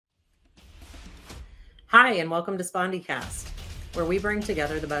Hi, and welcome to SpondyCast, where we bring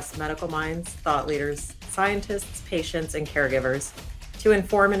together the best medical minds, thought leaders, scientists, patients, and caregivers to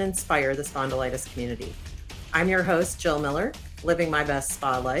inform and inspire the spondylitis community. I'm your host, Jill Miller, living my best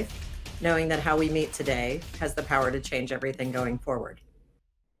spa life, knowing that how we meet today has the power to change everything going forward.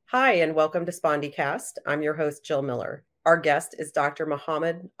 Hi, and welcome to SpondyCast. I'm your host, Jill Miller. Our guest is Dr.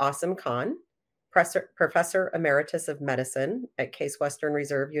 Muhammad Asim Khan, Professor Emeritus of Medicine at Case Western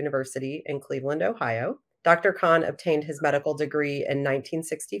Reserve University in Cleveland, Ohio. Dr. Khan obtained his medical degree in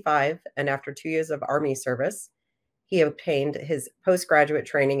 1965, and after 2 years of Army service, he obtained his postgraduate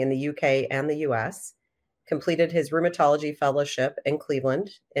training in the UK and the US, completed his rheumatology fellowship in Cleveland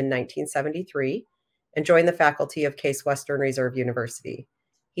in 1973, and joined the faculty of Case Western Reserve University.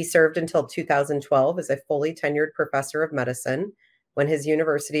 He served until 2012 as a fully tenured professor of medicine when his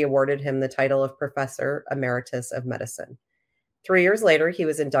university awarded him the title of Professor Emeritus of Medicine. 3 years later, he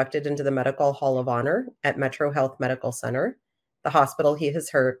was inducted into the Medical Hall of Honor at Metro Health Medical Center, the hospital he has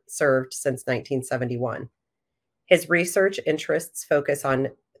served since 1971. His research interests focus on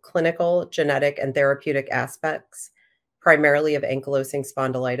clinical, genetic, and therapeutic aspects, primarily of ankylosing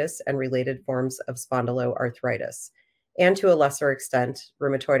spondylitis and related forms of spondyloarthritis, and to a lesser extent,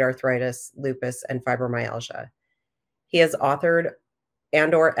 rheumatoid arthritis, lupus, and fibromyalgia. He has authored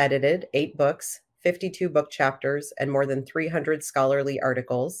and/or edited 8 books, 52 book chapters, and more than 300 scholarly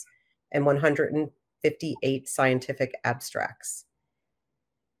articles and 158 scientific abstracts.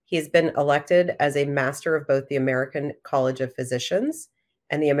 He has been elected as a master of both the American College of Physicians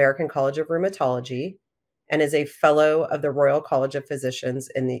and the American College of Rheumatology, and is a fellow of the Royal College of Physicians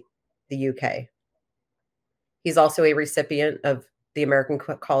in the UK. He's also a recipient of the American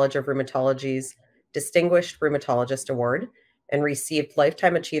College of Rheumatology's Distinguished Rheumatologist Award and received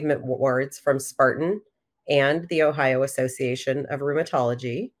Lifetime Achievement Awards from Spartan and the Ohio Association of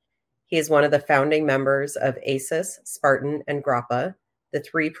Rheumatology. He is one of the founding members of ASIS, Spartan, and GRAPPA, the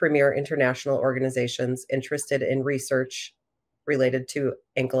 3 premier international organizations interested in research related to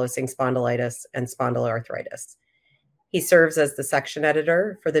ankylosing spondylitis and spondyloarthritis. He serves as the section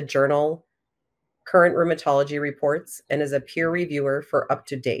editor for the journal Current Rheumatology Reports and is a peer reviewer for Up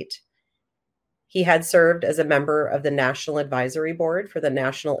to Date. He had served as a member of the National Advisory Board for the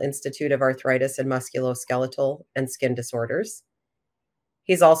National Institute of Arthritis and Musculoskeletal and Skin Disorders.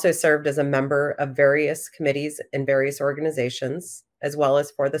 He's also served as a member of various committees in various organizations, as well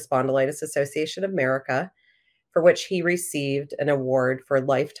as for the Spondylitis Association of America, for which he received an award for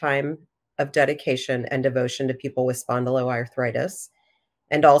lifetime of dedication and devotion to people with spondyloarthritis,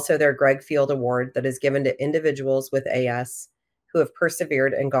 and also their Greg Field Award that is given to individuals with AS who have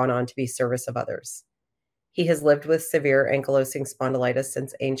persevered and gone on to be service of others. He has lived with severe ankylosing spondylitis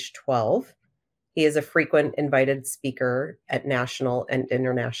since age 12. He is a frequent invited speaker at national and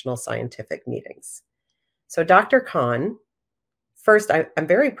international scientific meetings. So, Dr. Khan, first, I'm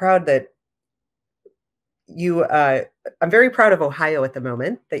very proud that I'm very proud of Ohio at the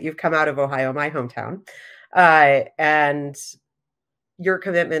moment, that you've come out of Ohio, my hometown, and your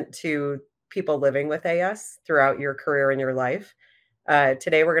commitment to people living with AS throughout your career and your life.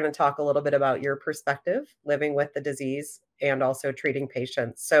 Today, we're going to talk a little bit about your perspective, living with the disease and also treating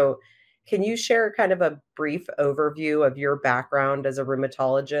patients. So can you share kind of a brief overview of your background as a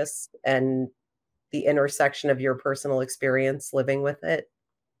rheumatologist and the intersection of your personal experience living with it?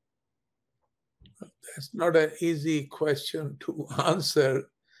 That's not an easy question to answer.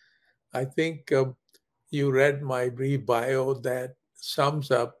 I think you read my brief bio that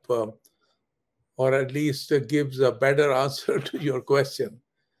sums up or at least gives a better answer to your question.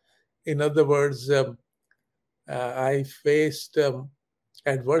 In other words, I faced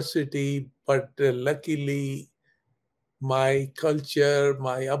adversity, but luckily my culture,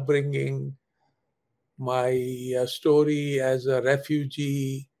 my upbringing, my story as a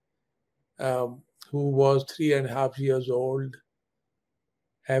refugee who was 3.5 years old,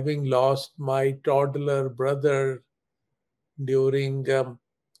 having lost my toddler brother during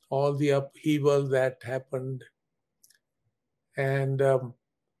all the upheaval that happened. And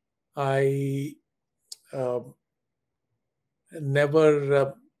I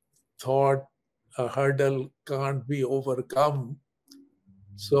never thought a hurdle can't be overcome.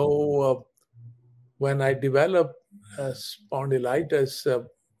 So when I developed spondylitis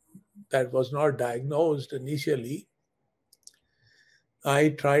that was not diagnosed initially, I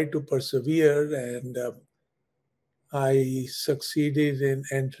tried to persevere, and I succeeded in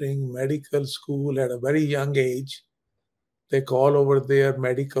entering medical school at a very young age. They call over there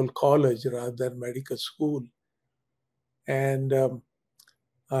medical college rather than medical school. And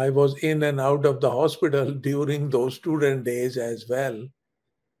I was in and out of the hospital during those student days as well.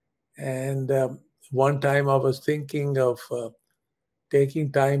 And one time I was thinking of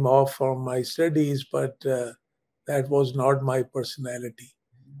taking time off from my studies, but that was not my personality.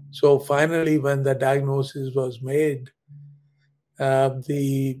 So finally, when the diagnosis was made,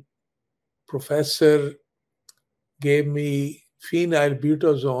 the professor gave me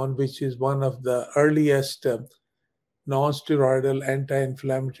phenylbutazone, which is one of the earliest non-steroidal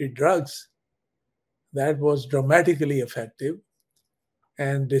anti-inflammatory drugs. That was dramatically effective.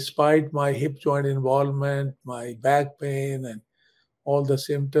 And despite my hip joint involvement, my back pain, and all the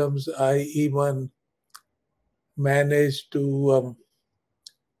symptoms, I even managed to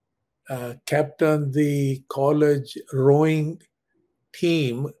captain the college rowing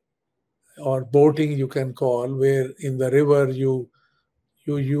team, or boating you can call, where in the river you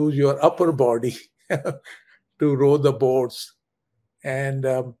use your upper body to row the boats. And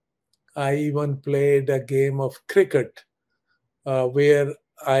I even played a game of cricket where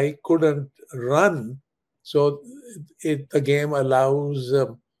I couldn't run. So the game allows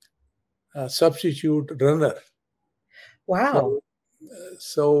a substitute runner. Wow.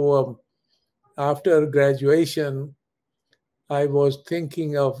 So after graduation, I was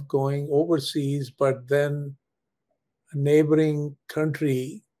thinking of going overseas, but then a neighboring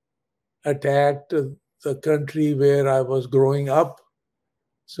country attacked the country where I was growing up.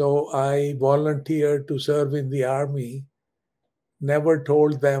 So I volunteered to serve in the army, never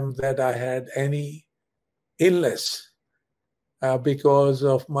told them that I had any illness because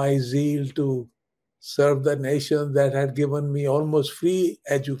of my zeal to serve the nation that had given me almost free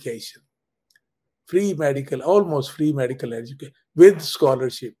education, almost free medical education with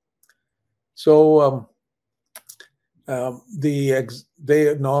scholarship. So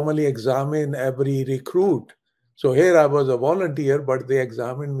they normally examine every recruit. So here I was a volunteer, but they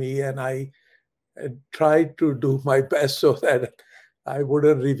examined me, and I tried to do my best so that I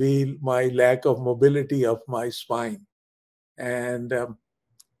wouldn't reveal my lack of mobility of my spine. And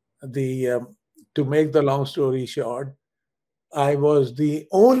the to make the long story short, I was the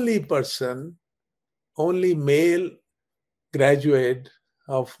only person, only male graduate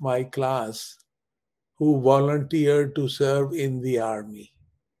of my class who volunteered to serve in the army.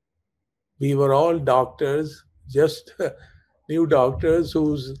 We were all doctors, just new doctors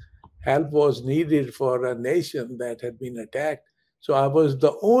whose help was needed for a nation that had been attacked. So I was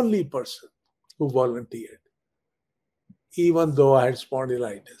the only person who volunteered, even though I had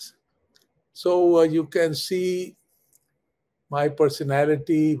spondylitis. So you can see my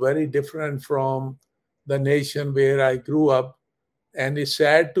personality very different from the nation where I grew up. And it's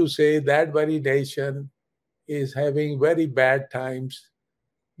sad to say that very nation is having very bad times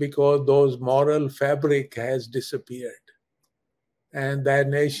because those moral fabric has disappeared. And that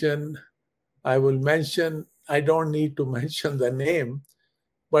nation, I will mention, I don't need to mention the name,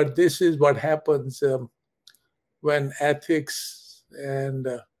 but this is what happens when ethics and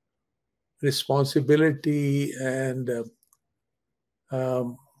responsibility and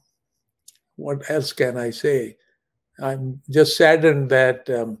um, what else can I say? I'm just saddened that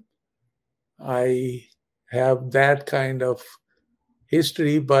I have that kind of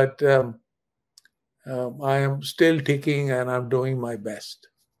history, but I am still ticking and I'm doing my best.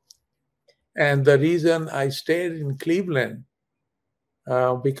 And the reason I stayed in Cleveland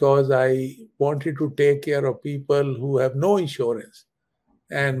because I wanted to take care of people who have no insurance.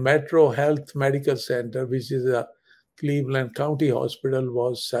 And Metro Health Medical Center, which is a Cleveland County hospital,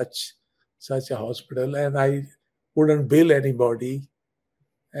 was such a hospital, and I wouldn't bill anybody.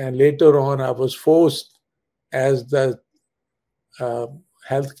 And later on, I was forced, as the uh,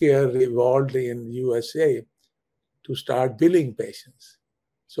 healthcare evolved in USA, to start billing patients.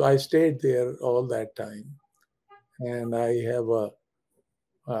 So I stayed there all that time, and I had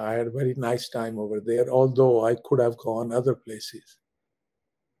a very nice time over there, although I could have gone other places.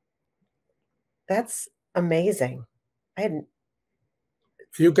 That's amazing. I had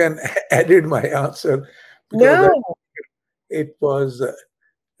You can edit my answer because no. it was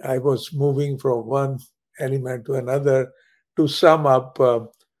I was moving from one element to another to sum up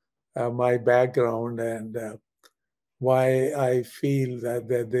my background and why I feel that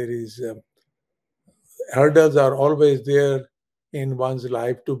there is hurdles are always there in one's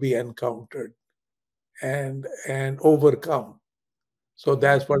life to be encountered and overcome. So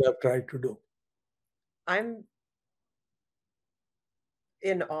that's what I've tried to do. I'm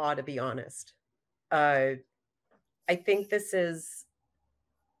in awe, to be honest. Uh, I think this is,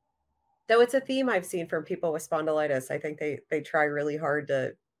 though it's a theme I've seen from people with spondylitis. I think they try really hard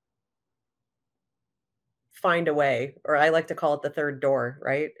to find a way, or I like to call it the third door,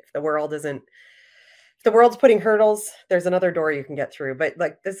 right? If the world isn't The world's putting hurdles. There's another door you can get through, but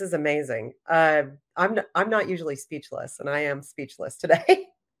like this is amazing. I'm not usually speechless, and I am speechless today.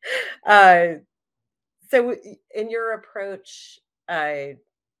 uh, so, in your approach, uh,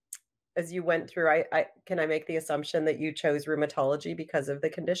 as you went through, I can I make the assumption that you chose rheumatology because of the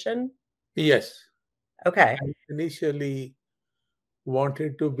condition? Yes, Okay. I initially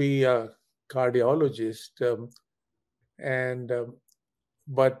wanted to be a cardiologist, and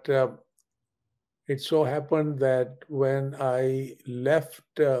but it so happened that when I left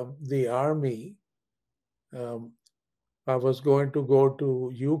the army, um, I was going to go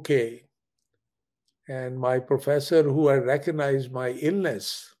to UK, and my professor, who had recognized my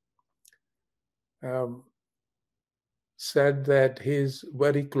illness, um, said that his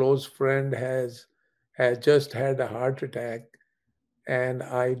very close friend had just had a heart attack, and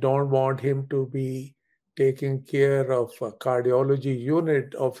I don't want him to be taking care of a cardiology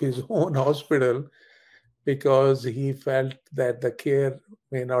unit of his own hospital because he felt that the care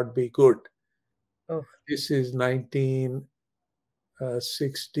may not be good. Oh, This is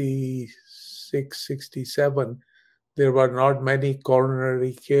 1966, 67. There were not many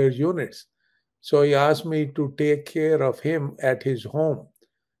coronary care units. So he asked me to take care of him at his home.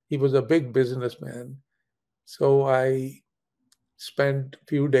 He was a big businessman. So I spent a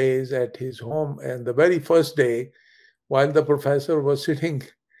few days at his home. And the very first day, while the professor was sitting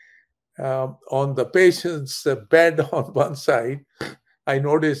on the patient's bed on one side, I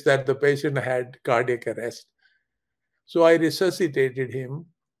noticed that the patient had cardiac arrest. So I resuscitated him.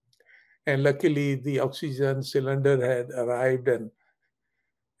 And luckily, the oxygen cylinder had arrived,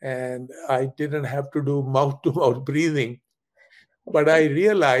 and I didn't have to do mouth to mouth breathing. But I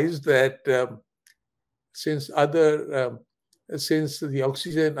realized that since other since the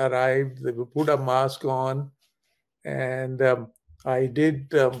oxygen arrived, we put a mask on, and I did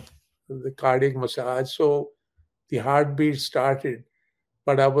the cardiac massage. So the heartbeat started.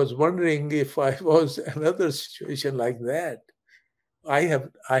 But I was wondering if I was another situation like that. I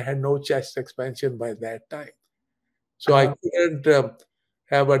had no chest expansion by that time, so I oh, couldn't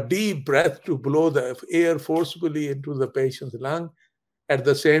have a deep breath to blow the air forcibly into the patient's lung. At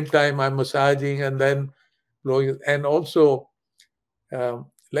the same time, I'm massaging and then blowing. And also,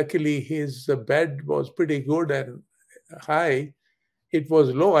 luckily, his bed was pretty good and high. It was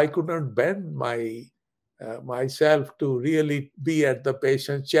low. I could not bend myself to really be at the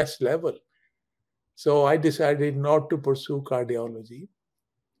patient's chest level. So I decided not to pursue cardiology,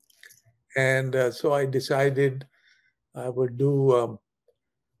 and so I decided I would do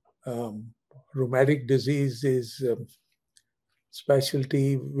um, rheumatic diseases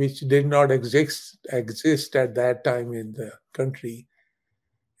specialty, which did not exist at that time in the country.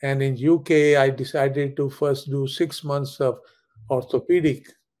 And in UK, I decided to first do 6 months of orthopedic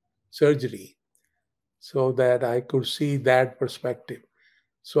surgery so that I could see that perspective.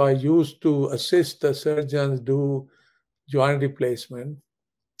 So I used to assist the surgeons do joint replacement,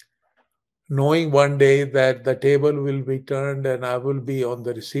 knowing one day that the table will be turned and I will be on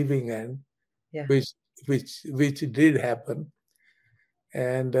the receiving end, yeah. which which did happen.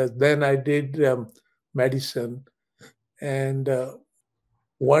 And then I did medicine. And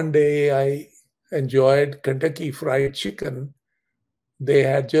one day I enjoyed Kentucky Fried Chicken. They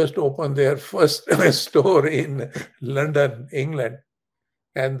had just opened their first store in London, England,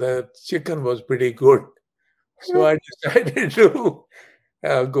 and the chicken was pretty good. So I decided to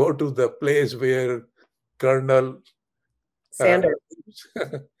go to the place where Colonel uh, Sanders.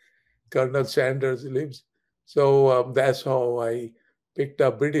 Colonel Sanders lives. So that's how I picked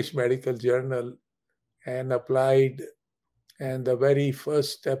up British Medical Journal and applied. And the very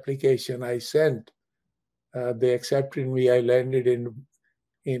first application I sent, they accepted me. I landed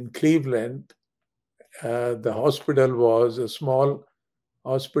in Cleveland. The hospital was a small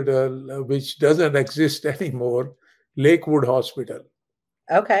hospital which doesn't exist anymore, Lakewood Hospital.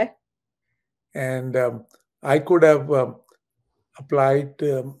 Okay. And I could have applied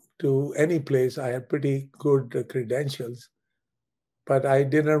to any place. I had pretty good credentials, but I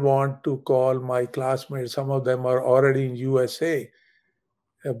didn't want to call my classmates. Some of them are already in USA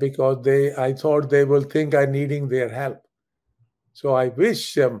because I thought they will think I'm needing their help. So I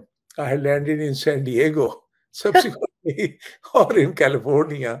wish I had landed in San Diego subsequently or in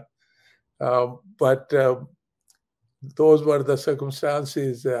California. But those were the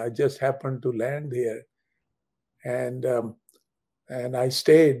circumstances. I just happened to land here, and and I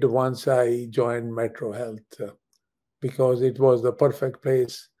stayed once I joined Metro Health because it was the perfect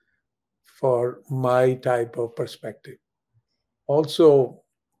place for my type of perspective. Also,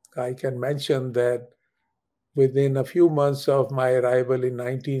 I can mention that within a few months of my arrival in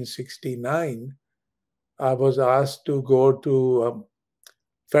 1969, I was asked to go to a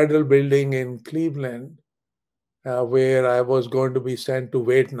federal building in Cleveland, where I was going to be sent to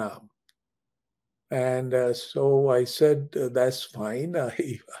Vietnam. And so I said, that's fine.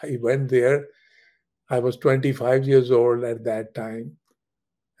 I went there. I was 25 years old at that time,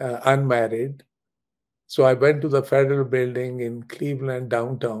 unmarried. So I went to the federal building in Cleveland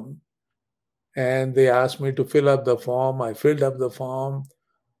downtown, and they asked me to fill up the form. I filled up the form.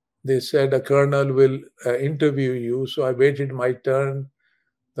 They said a colonel will interview you. So I waited my turn.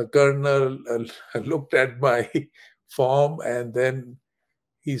 The colonel looked at my form, and then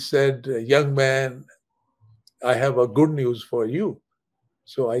he said, young man, I have a good news for you.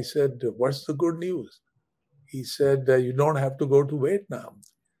 So I said, what's the good news? He said, you don't have to go to Vietnam.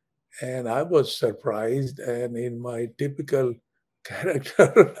 And I was surprised. And in my typical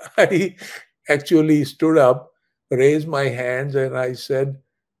character, I actually stood up, raised my hands, and I said,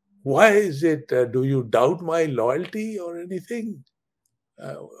 why is it? Do you doubt my loyalty or anything?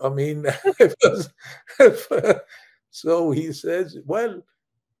 I mean, it was, so he says, well,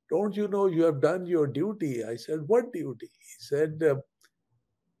 don't you know you have done your duty? I said, what duty? He said,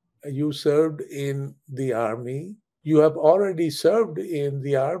 you served in the army. You have already served in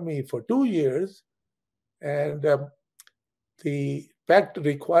the army for 2 years, and the pact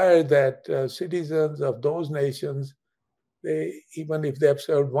required that citizens of those nations, they, even if they have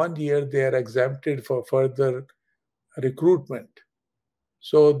served 1 year, they are exempted for further recruitment.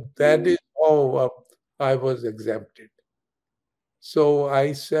 So that is how I was exempted. So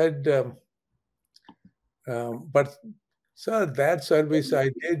I said, but sir, that service I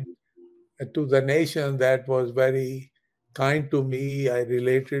did to the nation, that was very kind to me. I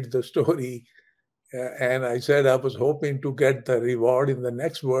related the story, and I said I was hoping to get the reward in the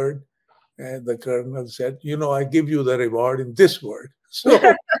next word. And the colonel said, I give you the reward in this word. So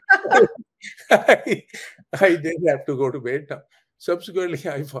I, I did have to go to Vietnam. Subsequently,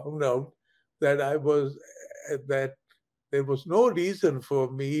 I found out that that there was no reason for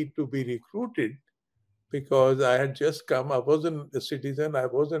me to be recruited because I had just come. I wasn't a citizen. I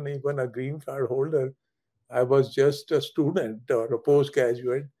wasn't even a green card holder. I was just a student or a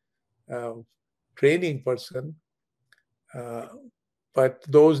postgraduate uh, training person. Uh, but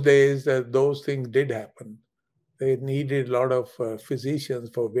those days, those things did happen. They needed a lot of physicians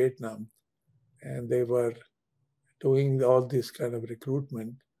for Vietnam, and they were doing all this kind of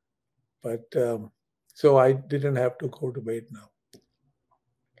recruitment. But so I didn't have to go to Vietnam.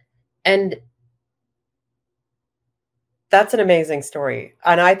 And that's an amazing story.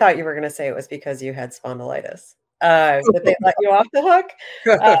 And I thought you were going to say it was because you had spondylitis. That they let you off the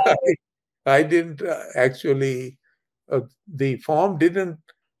hook. I didn't actually, the form didn't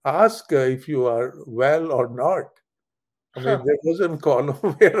ask if you are well or not. I mean, Huh. there wasn't a column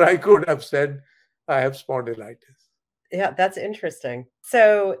where I could have said I have spondylitis. Yeah, that's interesting.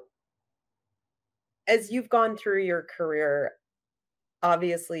 So, as you've gone through your career,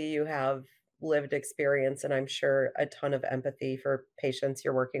 obviously you have lived experience and I'm sure a ton of empathy for patients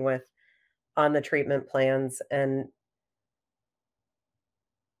you're working with on the treatment plans and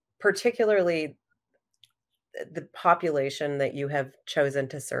particularly the population that you have chosen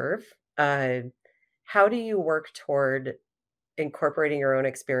to serve. How do you work toward incorporating your own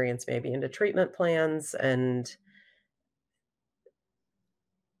experience maybe into treatment plans and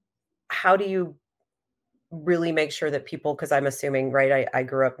how do you really make sure that people because I'm assuming right I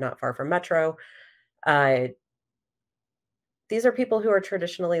grew up not far from metro uh, these are people who are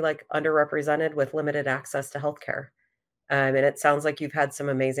traditionally like underrepresented with limited access to healthcare. And it sounds like you've had some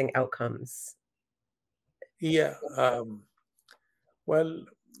amazing outcomes. Yeah. Well,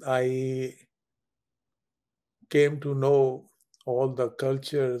 I came to know all the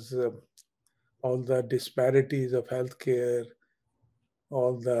cultures, all the disparities of healthcare,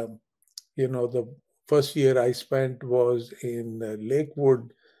 all the first year I spent was in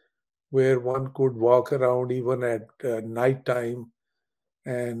Lakewood, where one could walk around even at nighttime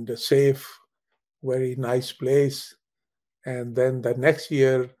and safe, very nice place. And then the next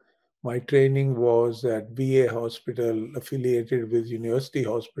year, my training was at VA hospital affiliated with University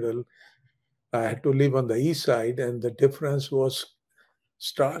Hospital. I had to live on the east side, and the difference was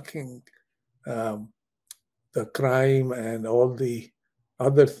striking. Um, the crime and all the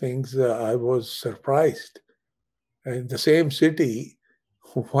other things, I was surprised. In the same city,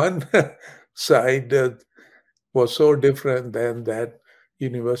 one side was so different than that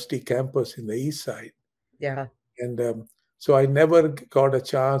university campus in the east side. Yeah. And so I never got a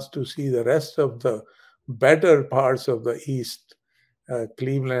chance to see the rest of the better parts of the east,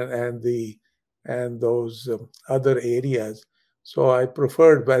 Cleveland and those other areas. So I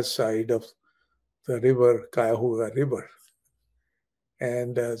preferred west side of the river, Cuyahoga River.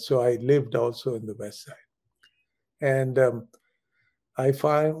 And so I lived also in the West Side. And I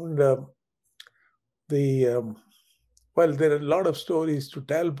found well, there are a lot of stories to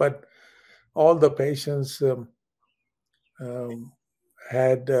tell, but all the patients um,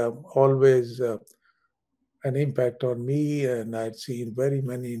 had always an impact on me, and I'd seen very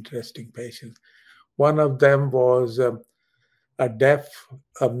many interesting patients. One of them was a deaf,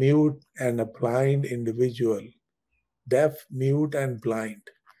 a mute, and a blind individual. Deaf, mute, and blind.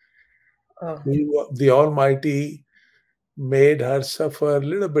 Oh, The Almighty made her suffer a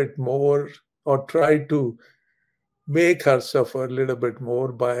little bit more, or tried to make her suffer a little bit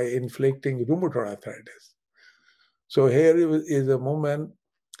more by inflicting rheumatoid arthritis. So here is a woman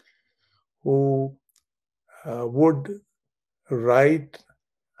who would write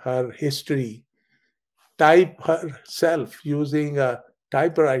her history, type herself using a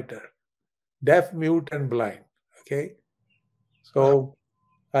typewriter, deaf, mute, and blind. Okay. wow. So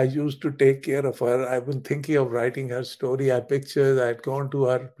I used to take care of her. I've been thinking of writing her story. I pictures. I'd gone to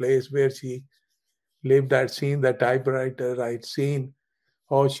her place where she lived. I'd seen the typewriter. I'd seen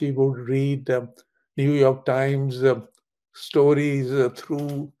how she would read New York Times stories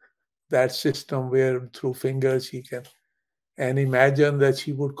through that system where through fingers she can, and imagine that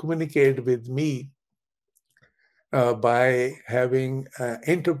she would communicate with me by having an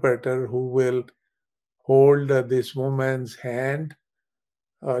interpreter who will hold this woman's hand.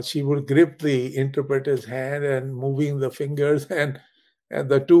 She would grip the interpreter's hand and moving the fingers, and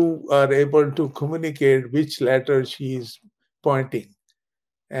the two are able to communicate which letter she's pointing.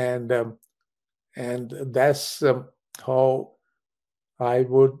 And that's how I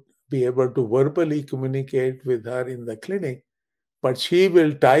would be able to verbally communicate with her in the clinic. But she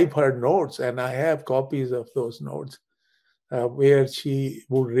will type her notes, and I have copies of those notes where she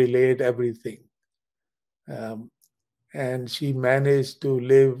would relate everything. Um, and she managed to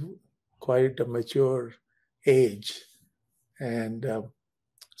live quite a mature age. And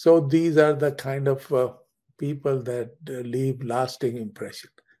so these are the kind of people that leave lasting impression.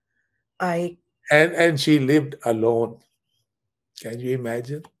 I, And she lived alone. Can you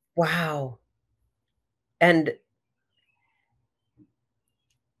imagine? wow. And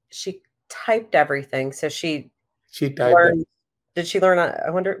she typed everything. So she She typed that. learned, did she learn, I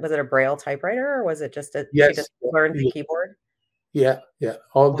wonder, was it a Braille typewriter or was it just she Yes. just learned the Yeah. keyboard? Yeah. Yeah.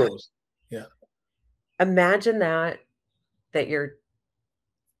 All Wow. those. Yeah. Imagine that you're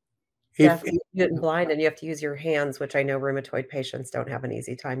If, deaf, if mute, and blind, and you have to use your hands, which I know rheumatoid patients don't have an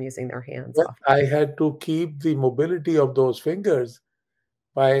easy time using their hands well, often. I had to keep the mobility of those fingers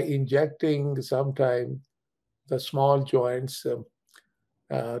by injecting sometime the small joints to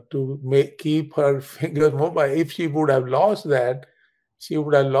keep her fingers mobile. If she would have lost that, she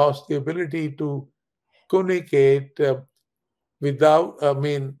would have lost the ability to communicate without, I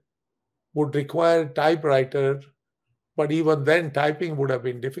mean, would require typewriter, but even then typing would have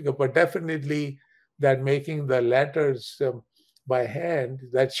been difficult. But definitely that making the letters by hand,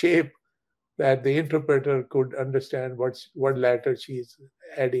 that shape, that the interpreter could understand what letter she's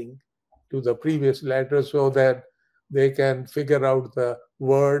adding to the previous letter so that they can figure out the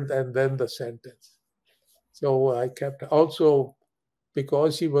word and then the sentence. So I kept also,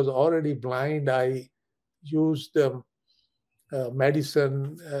 because she was already blind, I used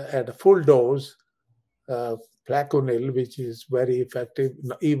medicine at a full dose, uh, Plaquenil, which is very effective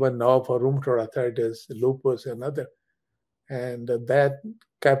even now for rheumatoid arthritis, lupus, and other. And that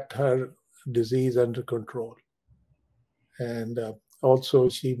kept her disease under control. And also,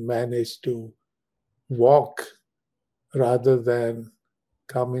 she managed to walk rather than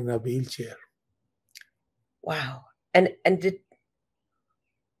come in a wheelchair Wow. And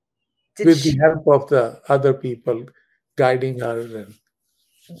did with the she, help of the other people guiding her. And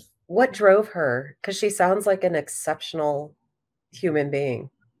what drove her? Because she sounds like an exceptional human being.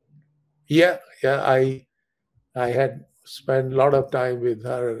 yeah, yeah, I had spent a lot of time with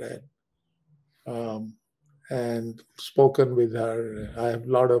her um, and spoken with her. I have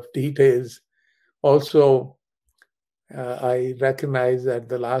a lot of details. Also, I recognize that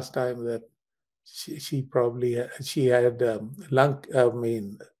the last time that she probably she had lung, I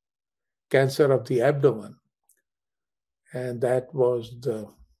mean, cancer of the abdomen, and that was the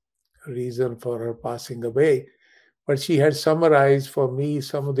reason for her passing away. But she had summarized for me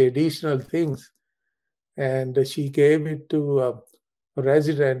some of the additional things, and she gave it to a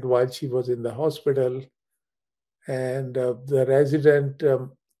resident while she was in the hospital, and the resident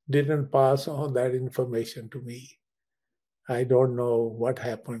didn't pass on that information to me. I don't know what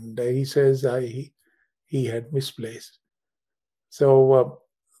happened. He says he had misplaced. So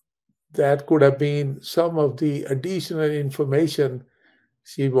that could have been some of the additional information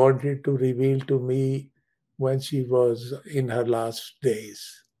she wanted to reveal to me when she was in her last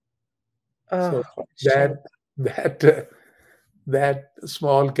days. So Oh, what a shame. that that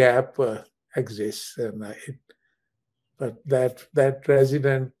small gap exists, and but that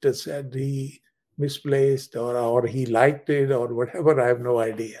resident said he misplaced or he liked it or whatever. I have no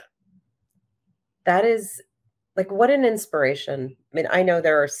idea. That is like what an inspiration. I mean, I know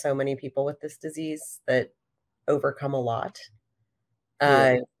there are so many people with this disease that overcome a lot.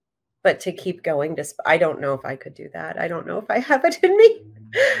 Yeah. Uh, but to keep going, just I don't know if I could do that. I don't know if I have it in me.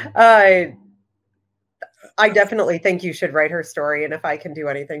 Uh, I definitely think you should write her story, and if I can do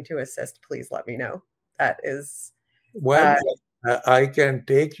anything to assist, please let me know. That is, Well, uh, I can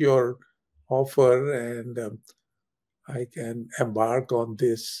take your offer and I can embark on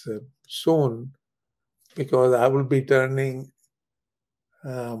this soon because I will be turning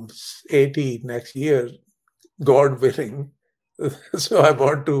 80 next year, God willing. So I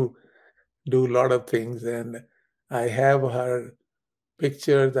want to do a lot of things. And I have her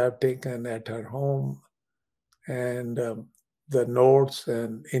pictures I've taken at her home and the notes.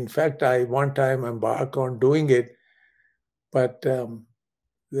 And in fact, I one time embarked on doing it, but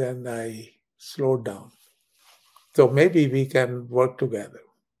then I slowed down. So maybe we can work together.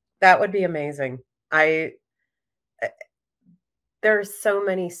 that would be amazing. I There's so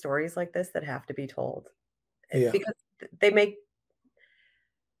many stories like this that have to be told Yeah. because they make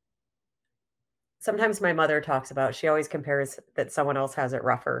sometimes my mother talks about she always compares that someone else has it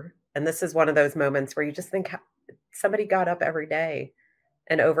rougher. And this is one of those moments where you just think somebody got up every day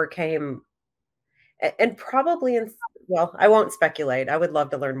and overcame and probably in well, I won't speculate. I would love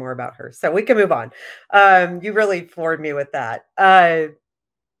to learn more about her. So we can move on. You really floored me with that.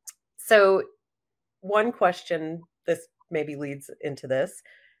 So one question this maybe leads into this.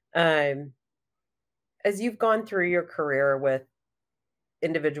 Um, as you've gone through your career with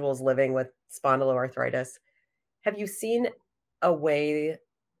individuals living with spondyloarthritis, have you seen a way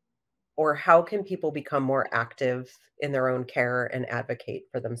or how can people become more active in their own care and advocate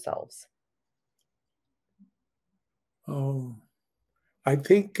for themselves? Um, I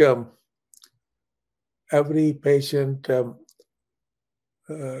think every patient uh,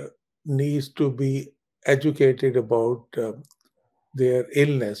 needs to be educated about their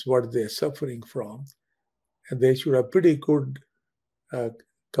illness, what they're suffering from, and they should have pretty good uh,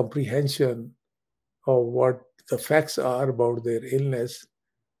 comprehension of what the facts are about their illness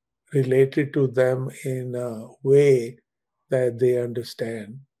related to them in a way that they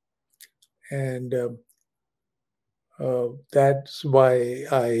understand. And that's why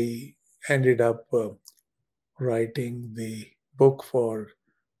I ended up writing the book for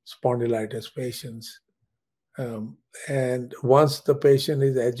spondylitis patients. And once the patient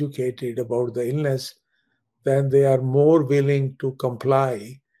is educated about the illness, then they are more willing to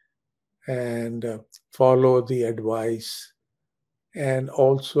comply and follow the advice. And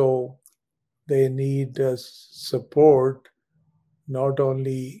also, they need support not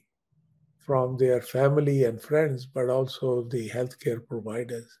only from their family and friends, but also the healthcare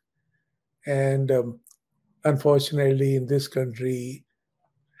providers. And unfortunately, in this country,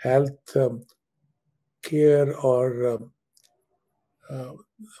 health care or uh,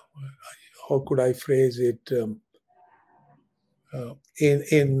 how could I phrase it?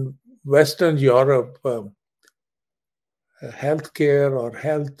 In Western Europe, healthcare or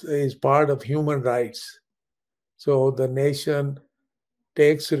health is part of human rights. So the nation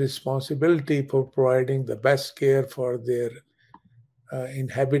takes responsibility for providing the best care for their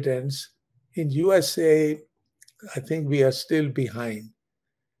inhabitants. In USA, I think we are still behind,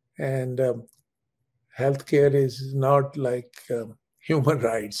 and healthcare is not like human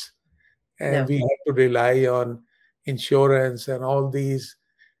rights, and No. we have to rely on insurance and all these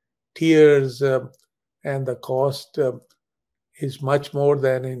tiers, and the cost is much more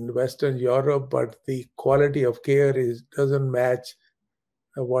than in Western Europe, but the quality of care is doesn't match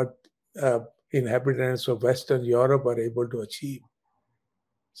what uh, inhabitants of Western Europe are able to achieve.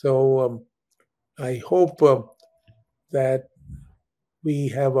 So I hope that we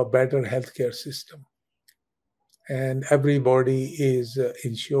have a better healthcare system and everybody is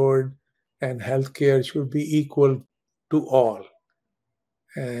insured, and healthcare should be equal to all.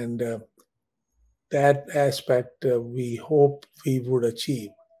 And that aspect we hope we would achieve.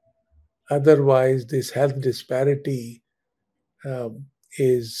 Otherwise, this health disparity um,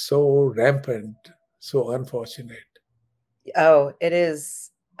 is so rampant, so unfortunate. Oh, it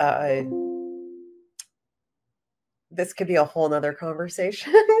is. This could be a whole nother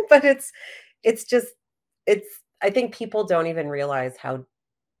conversation, but it's just, it's, I think people don't even realize how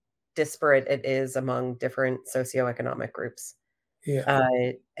disparate it is among different socioeconomic groups. Yeah.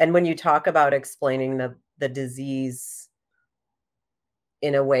 And when you talk about explaining the disease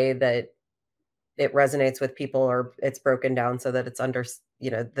in a way that it resonates with people, or it's broken down so that it's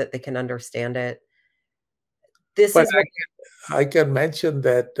that they can understand it. This But is what I can mention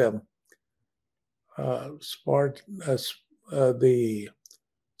that the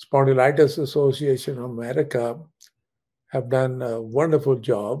Spondylitis Association of America have done a wonderful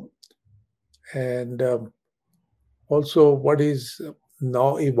job. And also, what is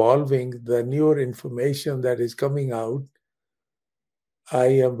now evolving, the newer information that is coming out, I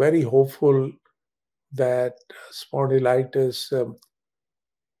am very hopeful that spondylitis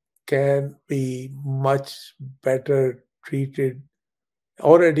can be much better treated.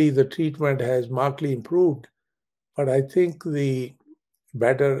 Already, the treatment has markedly improved, but I think the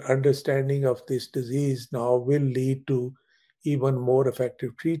better understanding of this disease now will lead to even more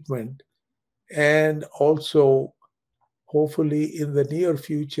effective treatment. And also, hopefully, in the near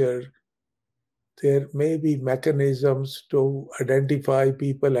future, there may be mechanisms to identify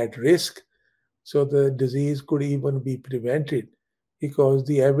people at risk so the disease could even be prevented, because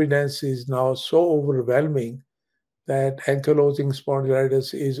the evidence is now so overwhelming that ankylosing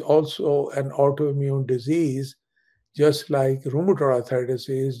spondylitis is also an autoimmune disease, just like rheumatoid arthritis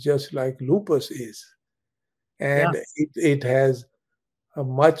is, just like lupus is. yeah, And it has a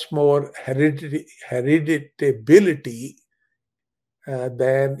much more hereditability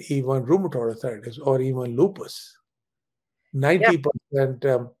than even rheumatoid arthritis or even lupus. yeah,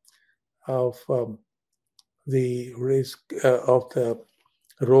 90% of the risk of the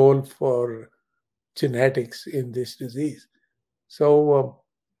role for genetics in this disease. So,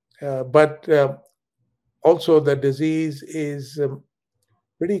 but also the disease is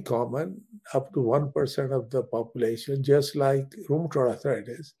pretty common, up to 1% of the population, just like rheumatoid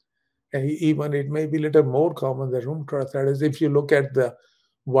arthritis. And even it may be a little more common than rheumatoid arthritis if you look at the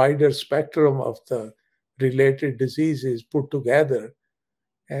wider spectrum of the related diseases put together.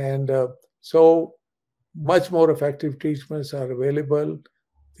 And so much more effective treatments are available.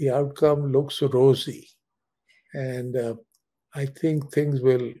 The outcome looks rosy. And I think things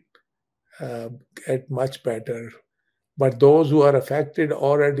will uh, get much better. But those who are affected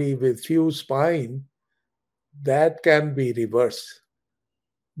already with fused spine, that can be reversed.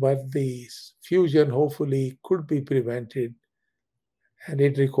 But the fusion hopefully could be prevented, and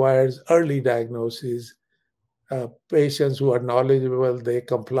it requires early diagnosis. Patients who are knowledgeable, they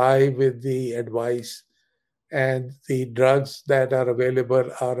comply with the advice, and the drugs that are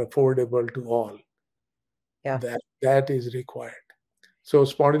available are affordable to all. yeah. That is required. So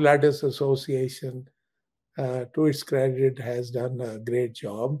Spondylitis Association, to its credit, has done a great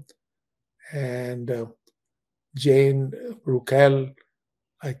job. And Jane Rukel,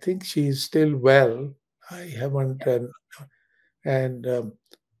 I think she's still well. I haven't, and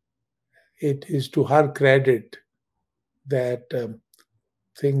it is to her credit that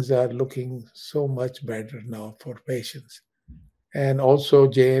things are looking so much better now for patients. And also,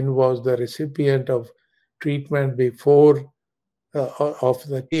 Jane was the recipient of treatment before of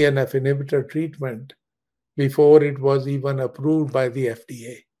the TNF inhibitor treatment before it was even approved by the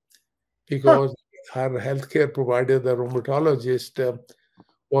FDA, Huh. because her healthcare provider, the rheumatologist,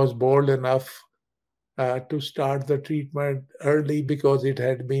 was bold enough to start the treatment early because it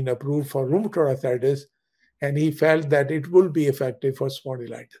had been approved for rheumatoid arthritis, and he felt that it will be effective for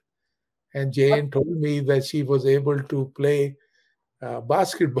spondylitis. And Jane told me that she was able to play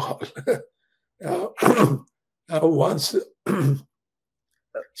basketball uh, once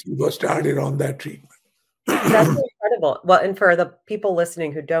she was started on that treatment. That's incredible. Well, and for the people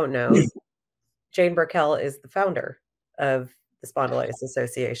listening who don't know, Jane Burkell is the founder of the Spondylitis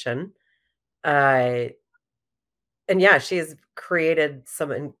Association. Uh, and yeah, she's created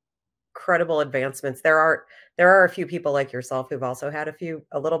some incredible advancements. There are a few people like yourself who've also had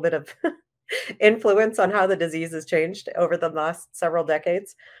a little bit of influence on how the disease has changed over the last several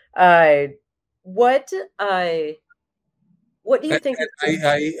decades. Uh, what uh, what do you And think is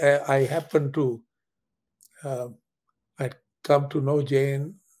I happen to uh, I'd come to know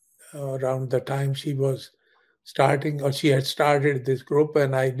Jane around the time she was starting, or she had started this group,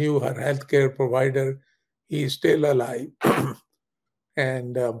 and I knew her healthcare provider. He's still alive,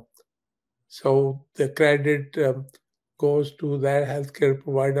 and so the credit goes to that healthcare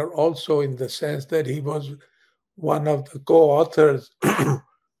provider also, in the sense that he was one of the co-authors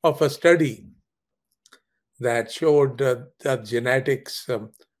of a study that showed the genetics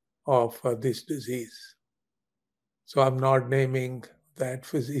of this disease. So I'm not naming that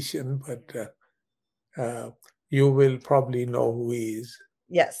physician, but you will probably know who he is.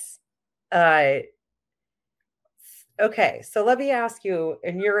 yes? Uh, okay, so let me ask you,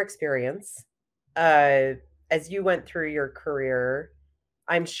 in your experience, uh, as you went through your career,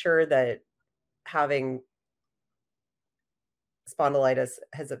 I'm sure that having spondylitis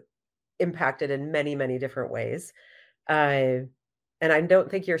has impacted in many, many different ways. Uh, and I don't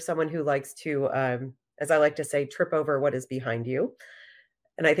think you're someone who likes to, as I like to say, trip over what is behind you.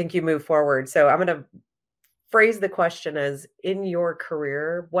 And I think you move forward. So I'm going to phrase the question as, in your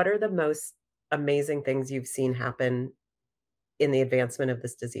career, what are the most amazing things you've seen happen in the advancement of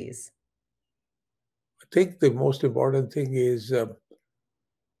this disease? I think the most important thing is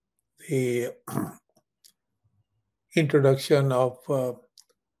the introduction of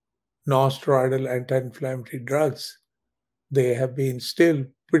non-steroidal anti-inflammatory drugs. They have been still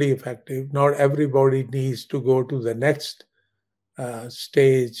pretty effective. Not everybody needs to go to the next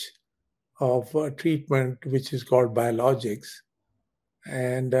stage of treatment, which is called biologics.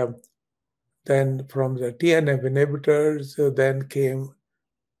 And then from the TNF inhibitors, then came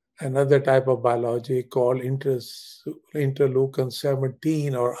another type of biologic called interleukin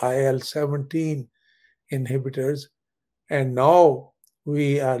 17 or IL 17 inhibitors. And now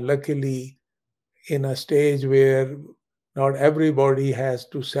we are luckily in a stage where not everybody has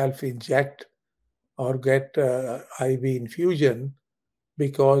to self inject or get IV infusion,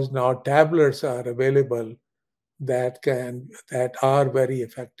 because now tablets are available that are very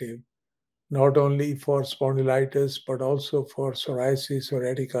effective, not only for spondylitis but also for psoriasis,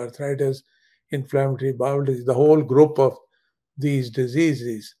 psoriatic arthritis, inflammatory bowel disease, the whole group of these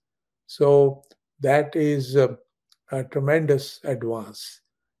diseases. So that is a tremendous advance.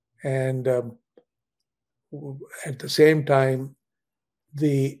 And at the same time,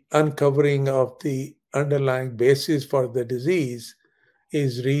 the uncovering of the underlying basis for the disease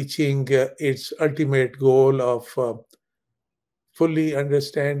is reaching its ultimate goal of fully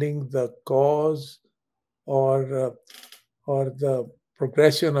understanding the cause or or the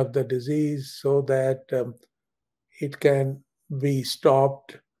progression of the disease, so that it can be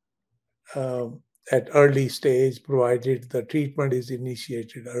stopped um, at early stage, provided the treatment is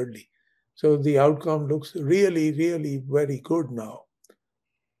initiated early. So the outcome looks really, really very good now.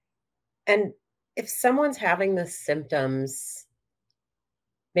 And if someone's having the symptoms,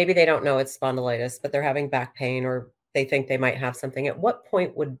 maybe they don't know it's spondylitis, but they're having back pain or they think they might have something, at what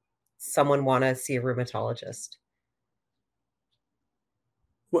point would someone want to see a rheumatologist?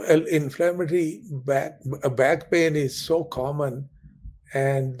 Well, inflammatory back pain is so common,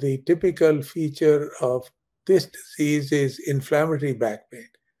 and the typical feature of this disease is inflammatory back pain.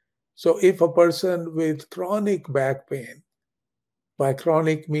 So if a person with chronic back pain, by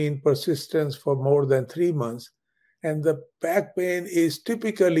chronic mean persistence for more than 3 months, and the back pain is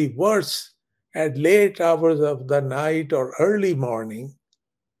typically worse at late hours of the night or early morning,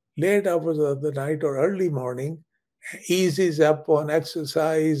 late hours of the night or early morning, eases up on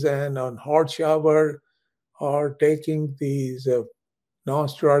exercise and on hot shower or taking these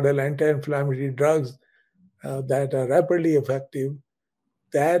non-steroidal anti-inflammatory drugs that are rapidly effective,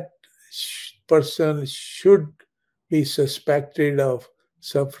 that person should be suspected of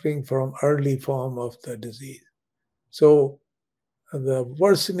suffering from early form of the disease. So the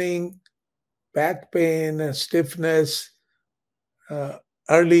worsening back pain and stiffness, uh,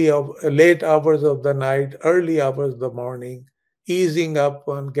 late hours of the night, early hours of the morning, easing up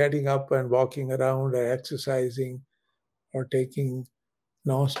on getting up and walking around or exercising or taking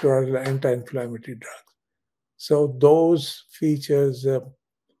non-steroidal anti-inflammatory drugs. So those features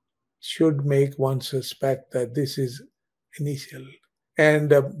should make one suspect that this is initial.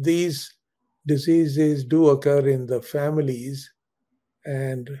 And these diseases do occur in the families,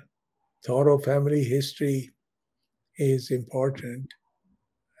 and thorough family history is important.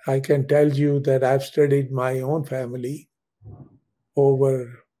 I can tell you that I've studied my own family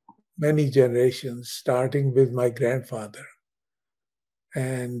over many generations, starting with my grandfather.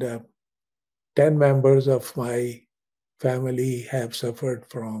 And 10 members of my family have suffered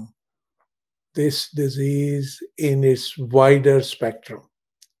from this disease in its wider spectrum.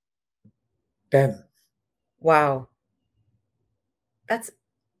 10. Wow. That's,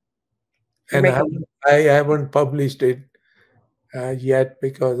 you're And making, I haven't published it yet,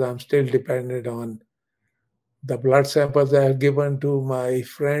 because I'm still dependent on the blood samples I have given to my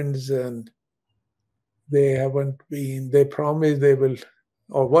friends, and they haven't been, they promise they will,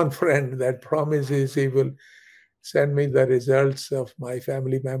 or one friend that promises he will send me the results of my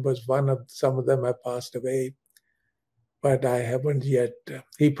family members. Some of them have passed away, but I haven't yet.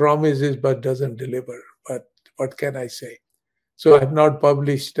 He promises but doesn't deliver. But what can I say? So I've not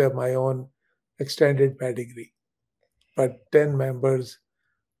published my own extended pedigree, but 10 members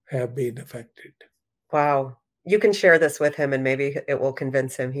have been affected. Wow. You can share this with him and maybe it will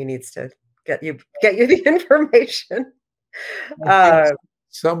convince him he needs to get you the information. I think Uh,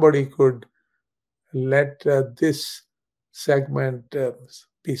 somebody could let this segment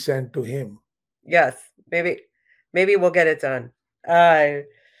be sent to him. yes, maybe we'll get it done. Uh,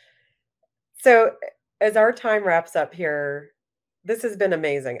 so as our time wraps up here, this has been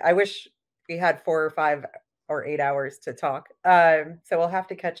amazing. I wish we had 4 or 5 or 8 hours to talk. So we'll have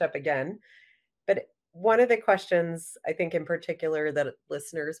to catch up again. But one of the questions I think in particular that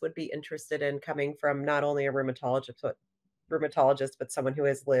listeners would be interested in coming from not only a rheumatologist, but someone who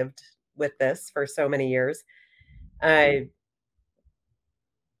has lived with this for so many years. Uh,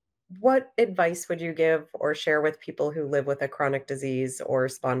 what advice would you give or share with people who live with a chronic disease or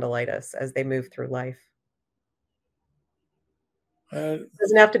spondylitis as they move through life? Uh,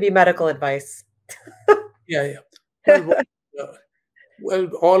 Doesn't have to be medical advice. yeah, yeah. Well, uh, well,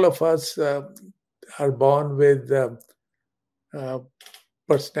 all of us are born with uh,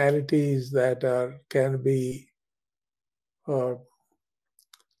 personalities that can be, uh,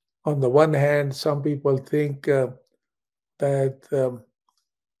 on the one hand, some people think that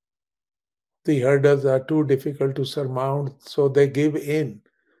the hurdles are too difficult to surmount, so they give in.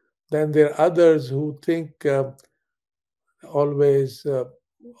 Then there are others who think always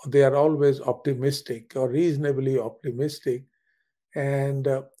they are always optimistic or reasonably optimistic and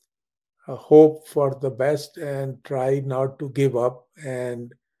hope for the best and try not to give up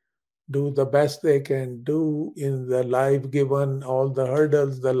and do the best they can do in the life given all the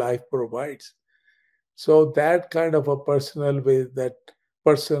hurdles the life provides. So that kind of a person with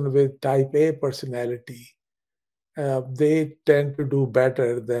type A personality, they tend to do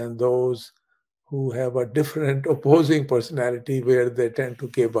better than those who have a different opposing personality where they tend to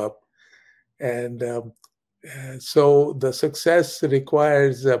give up. And so the success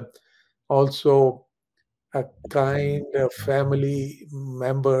requires also a kind of family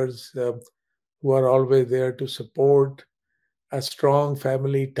members who are always there to support, a strong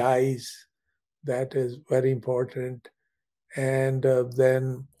family ties, that is very important, and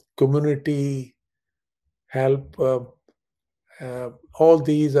then community help. All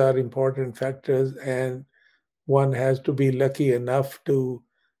these are important factors, and one has to be lucky enough to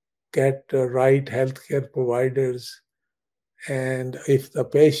get the right healthcare providers. And if the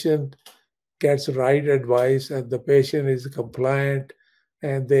patient gets right advice and the patient is compliant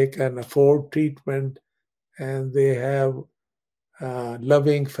and they can afford treatment and they have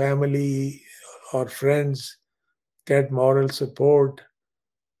loving family or friends, get moral support,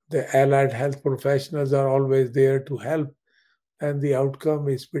 the allied health professionals are always there to help, and the outcome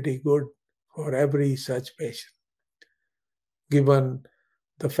is pretty good for every such patient, given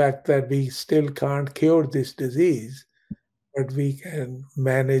the fact that we still can't cure this disease, but we can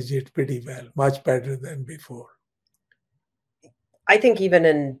manage it pretty well, much better than before. I think even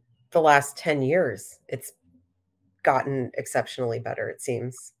in the last 10 years, it's gotten exceptionally better, it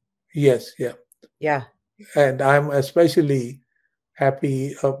seems. Yes, yeah. Yeah. And I'm especially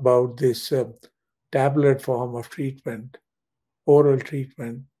happy about this tablet form of treatment, oral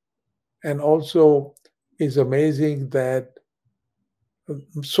treatment. And also, it's amazing that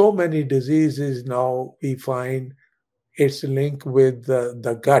so many diseases now we find its link with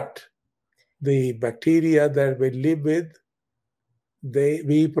the gut. The bacteria that we live with,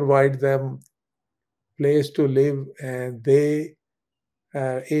 we provide them place to live, and they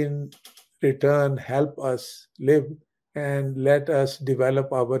in return help us live and let us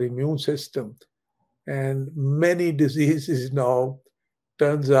develop our immune system. And many diseases now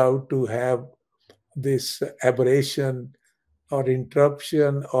turns out to have this aberration or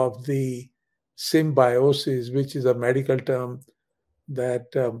interruption of the symbiosis, which is a medical term that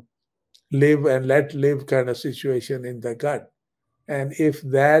live and let live kind of situation in the gut. And if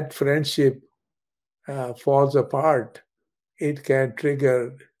that friendship falls apart, it can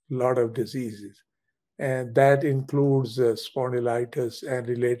trigger a lot of diseases. And that includes spondylitis and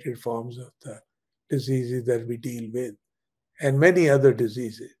related forms of the diseases that we deal with, and many other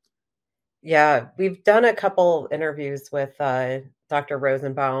diseases. Yeah, we've done a couple interviews with, Dr.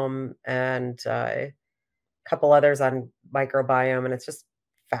 Rosenbaum and, a couple others on microbiome, and it's just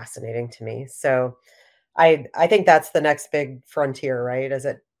fascinating to me. So, I think that's the next big frontier, right? As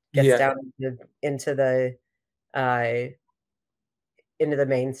it gets Yeah. down uh, into the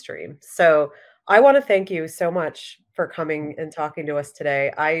mainstream. So, I wanna thank you so much for coming and talking to us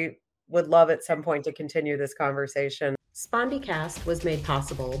today. I would love at some point to continue this conversation. SpondyCast was made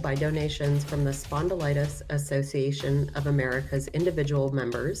possible by donations from the Spondylitis Association of America's individual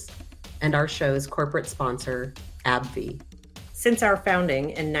members and our show's corporate sponsor, AbbVie. Since our founding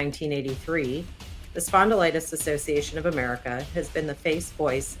in 1983, the Spondylitis Association of America has been the face,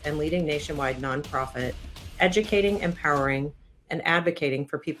 voice, and leading nationwide nonprofit educating, empowering, and advocating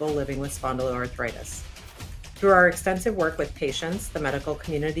for people living with spondyloarthritis. Through our extensive work with patients, the medical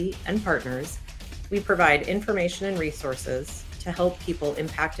community, and partners, we provide information and resources to help people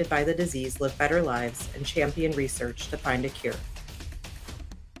impacted by the disease live better lives and champion research to find a cure.